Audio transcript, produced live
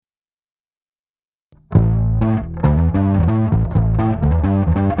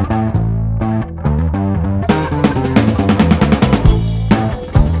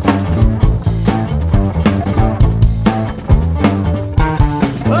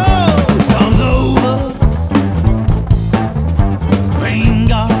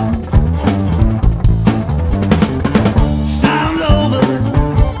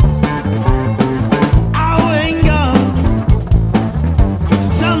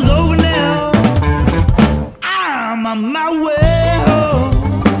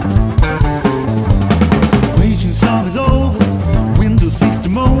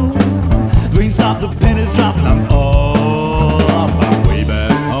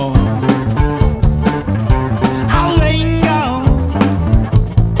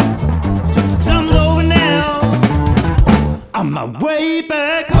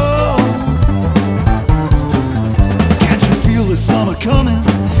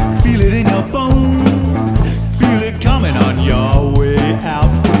Feel it in your bones. Feel it coming on your way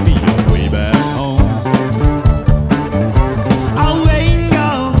out. Could be your way back home. I'll rain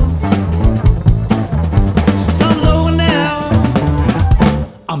gone. Sun's over now.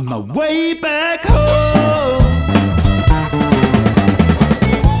 On my way back home.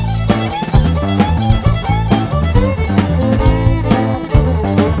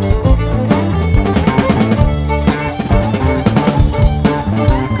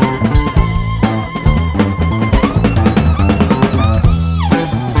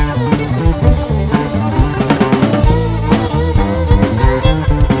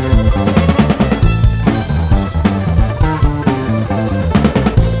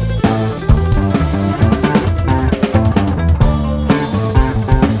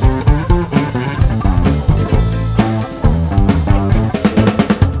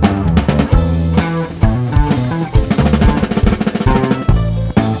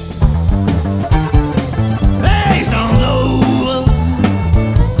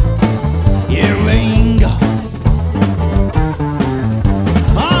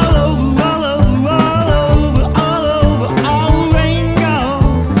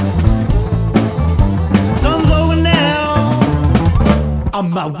 On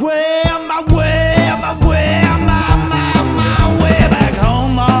my way, on my way, on my way, on my way back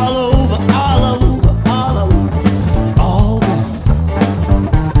home. All over, all over, all over, all gone.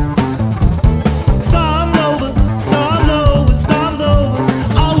 Storm's over, storm's over, storm's over,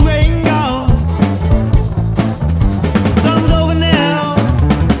 all rain gone. Storm's over now.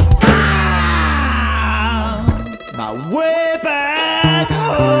 Ah, my way back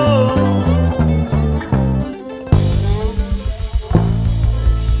home.